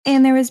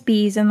And there was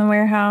bees in the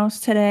warehouse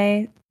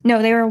today.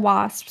 No, they were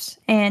wasps,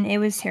 and it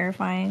was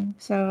terrifying.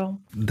 So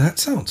That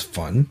sounds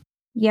fun.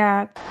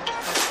 yeah.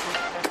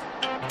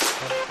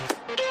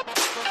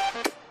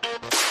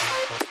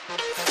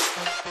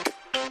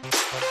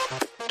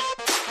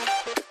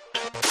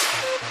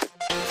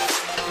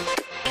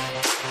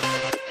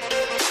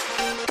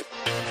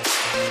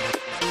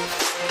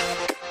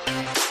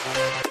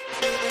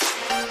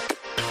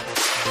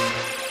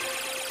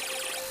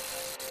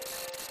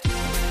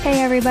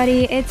 Hey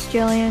everybody, it's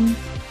Jillian.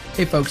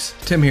 Hey folks,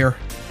 Tim here.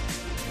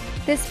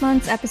 This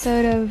month's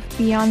episode of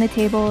Beyond the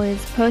Table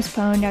is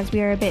postponed as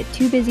we are a bit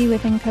too busy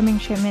with incoming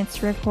shipments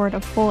to record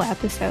a full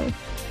episode.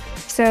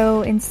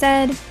 So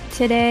instead,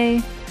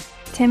 today,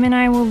 Tim and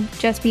I will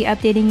just be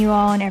updating you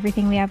all on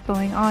everything we have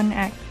going on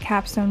at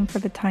Capstone for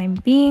the time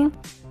being.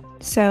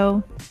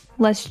 So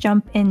let's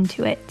jump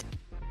into it.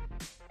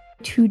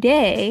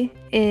 Today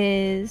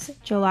is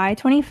July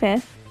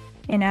 25th,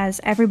 and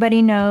as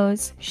everybody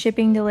knows,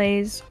 shipping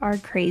delays are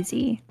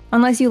crazy.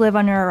 Unless you live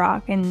under a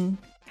rock and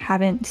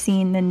haven't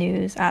seen the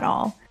news at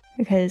all,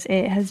 because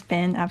it has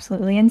been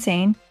absolutely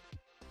insane.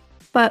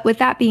 But with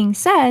that being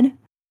said,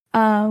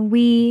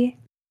 we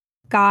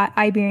got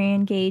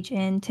Iberian Gauge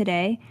in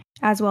today,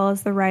 as well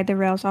as the Ride the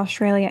Rails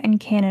Australia and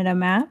Canada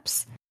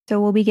maps.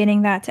 So we'll be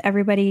getting that to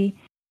everybody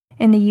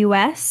in the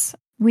US.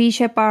 We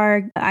ship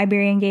our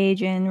Iberian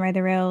Gauge and Ride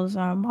the Rails,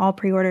 all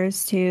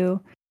pre-orders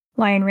to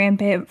Lion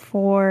Rampant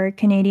for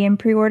Canadian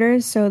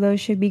pre-orders. So those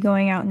should be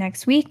going out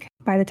next week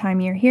by the time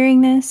you're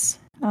hearing this.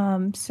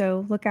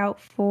 So look out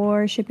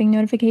for shipping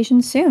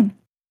notifications soon.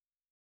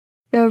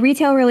 The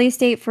retail release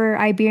date for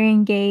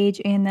Iberian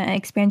Gauge and the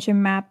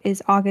expansion map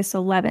is August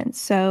 11th.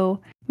 So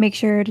make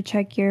sure to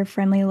check your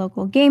friendly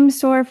local game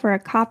store for a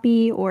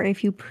copy, or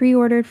if you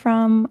pre-ordered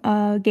from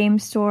a game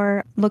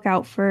store, look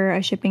out for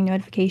a shipping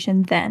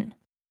notification then.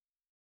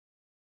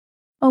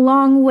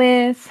 Along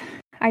with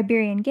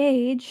Iberian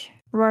Gauge,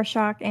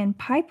 Rorschach and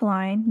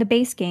Pipeline, the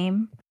base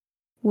game,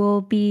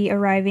 will be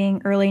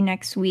arriving early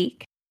next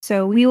week.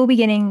 So we will be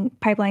getting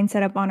Pipeline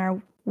set up on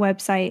our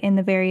website in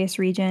the various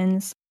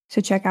regions.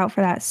 So check out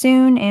for that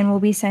soon. And we'll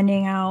be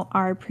sending out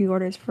our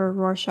pre-orders for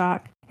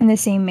Rorschach in the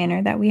same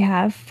manner that we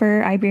have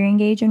for Iberian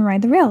Gauge and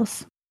Ride the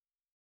Rails.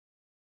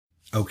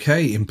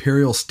 Okay,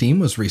 Imperial Steam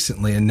was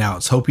recently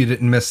announced. Hope you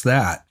didn't miss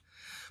that.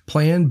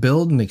 Plan,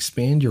 build, and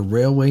expand your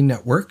railway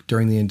network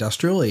during the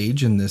industrial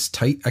age in this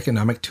tight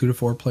economic 2 to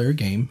 4 player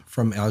game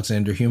from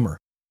Alexander Humer.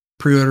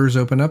 Pre-orders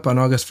open up on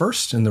August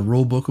 1st, and the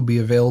rulebook will be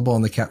available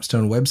on the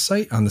Capstone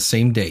website on the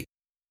same date.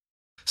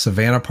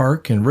 Savannah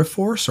Park and Rift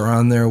Force are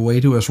on their way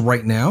to us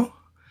right now.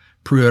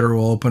 Pre-order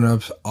will open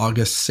up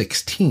August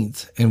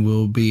 16th, and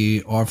we'll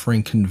be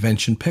offering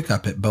convention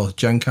pickup at both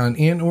Gen Con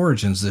and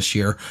Origins this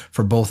year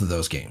for both of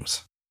those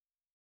games.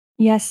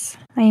 Yes,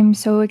 I am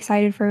so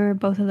excited for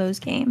both of those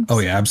games. Oh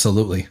yeah,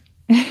 absolutely.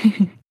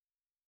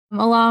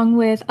 Along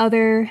with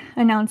other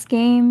announced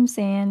games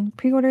and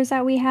pre-orders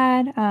that we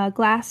had,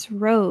 Glass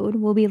Road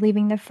will be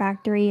leaving the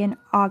factory in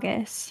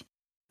August.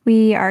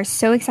 We are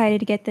so excited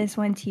to get this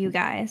one to you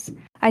guys.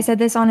 I said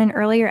this on an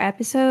earlier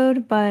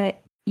episode,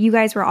 but you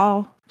guys were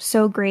all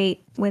so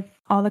great with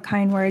all the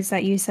kind words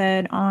that you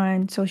said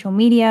on social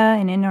media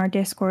and in our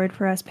Discord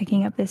for us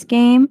picking up this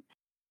game.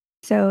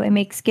 So it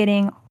makes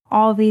getting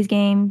all of these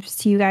games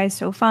to you guys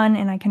so fun,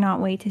 and I cannot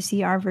wait to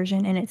see our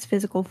version in its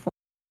physical form.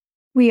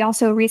 We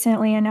also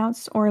recently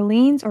announced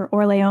Orleans,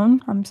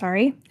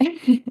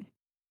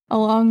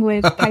 along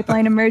with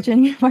Pipeline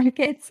Emerging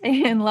Markets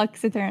and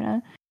Lux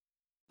Eterna.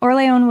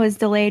 Orleans was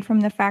delayed from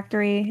the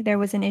factory. There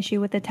was an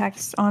issue with the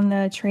text on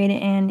the Trade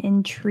and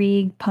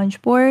Intrigue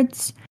punch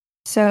boards.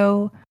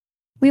 So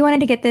we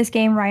wanted to get this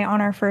game right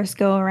on our first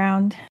go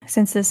around,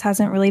 since this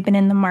hasn't really been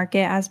in the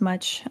market as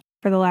much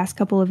for the last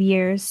couple of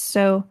years.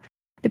 So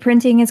the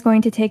printing is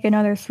going to take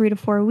another 3 to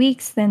 4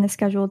 weeks than the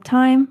scheduled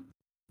time.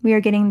 We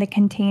are getting the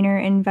container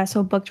and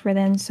vessel booked for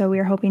then, so we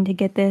are hoping to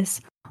get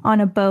this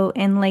on a boat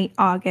in late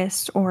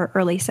August or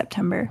early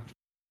September.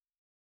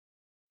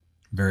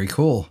 Very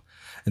cool.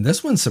 And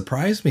this one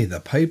surprised me. The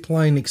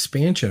Pipeline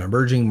expansion,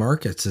 Emerging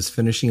Markets, is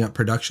finishing up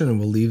production and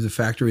will leave the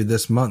factory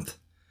this month.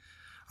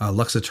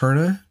 Lux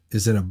Eterna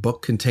is in a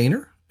book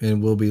container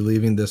and will be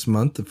leaving this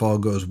month if all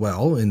goes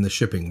well in the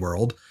shipping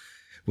world.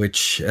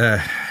 Which,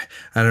 I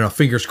don't know,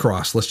 fingers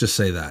crossed, let's just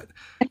say that.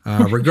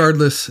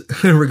 Regardless,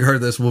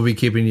 we'll be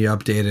keeping you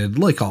updated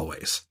like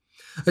always.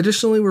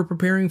 Additionally, we're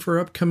preparing for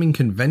upcoming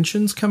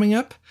conventions coming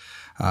up,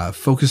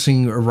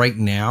 focusing right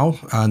now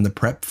on the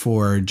prep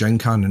for Gen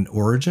Con and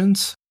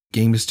Origins.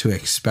 Games to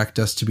expect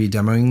us to be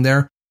demoing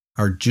there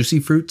are Juicy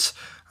Fruits,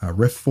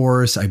 Rift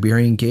Force,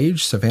 Iberian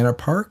Gauge, Savannah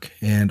Park,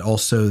 and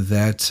also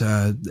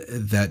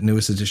that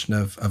newest edition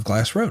of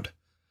Glass Road.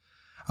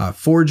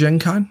 For Gen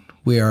Con,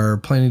 we are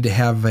planning to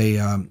have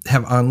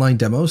online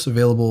demos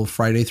available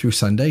Friday through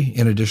Sunday,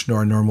 in addition to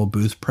our normal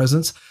booth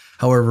presence.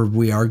 However,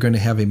 we are going to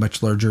have a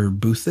much larger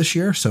booth this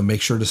year, so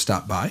make sure to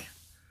stop by.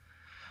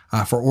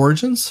 For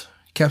Origins,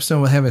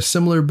 Capstone will have a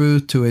similar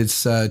booth to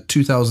its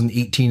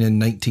 2018 and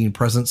 19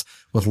 presence,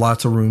 with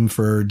lots of room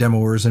for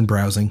demoers and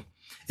browsing.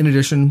 In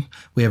addition,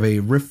 we have a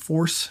Rift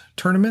Force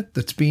tournament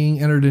that's being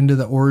entered into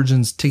the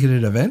Origins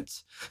ticketed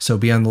events, so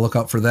be on the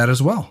lookout for that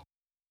as well.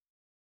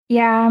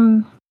 Yeah,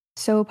 I'm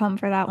so pumped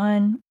for that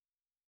one.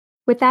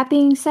 With that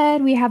being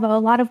said, we have a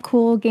lot of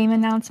cool game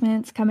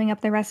announcements coming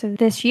up the rest of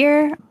this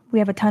year. We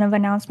have a ton of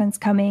announcements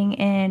coming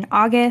in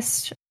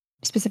August,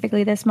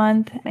 specifically this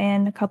month,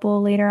 and a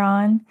couple later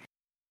on.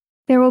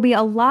 There will be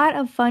a lot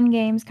of fun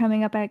games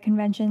coming up at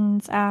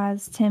conventions,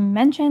 as Tim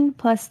mentioned,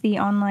 plus the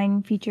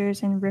online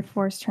features and Rift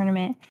Force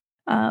tournament.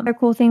 A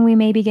cool thing we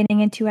may be getting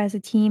into as a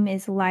team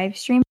is live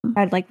stream.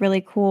 Had like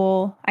really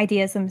cool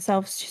ideas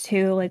themselves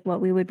too, like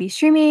what we would be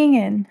streaming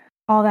and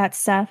all that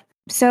stuff.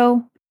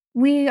 So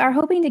we are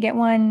hoping to get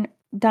one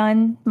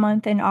done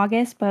month in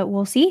August, but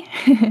we'll see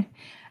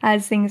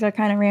as things are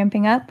kind of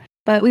ramping up.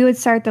 But we would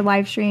start the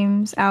live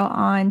streams out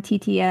on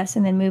TTS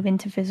and then move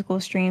into physical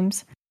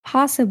streams,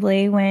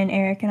 possibly when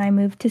Eric and I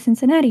move to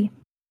Cincinnati.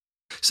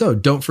 So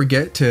don't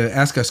forget to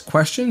ask us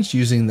questions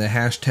using the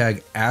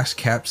hashtag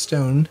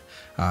AskCapstone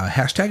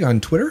hashtag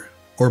on Twitter,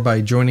 or by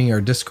joining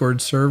our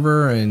Discord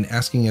server and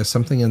asking us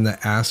something in the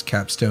Ask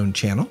Capstone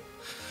channel.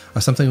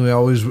 Something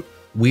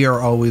we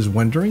are always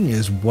wondering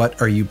is, what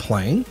are you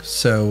playing?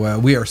 So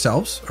we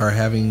ourselves are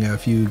having a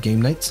few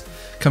game nights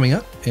coming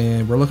up,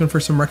 and we're looking for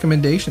some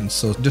recommendations.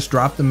 So just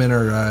drop them in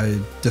our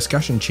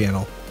discussion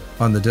channel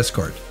on the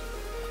Discord.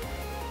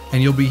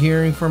 And you'll be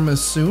hearing from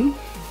us soon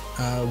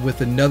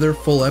with another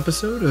full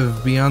episode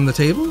of Beyond the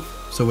Table.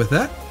 So with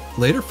that,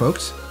 later,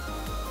 folks.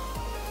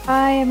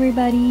 Bye,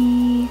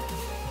 everybody.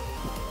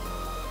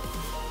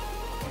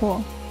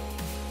 Cool.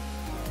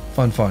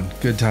 Fun.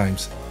 Good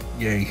times.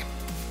 Yay.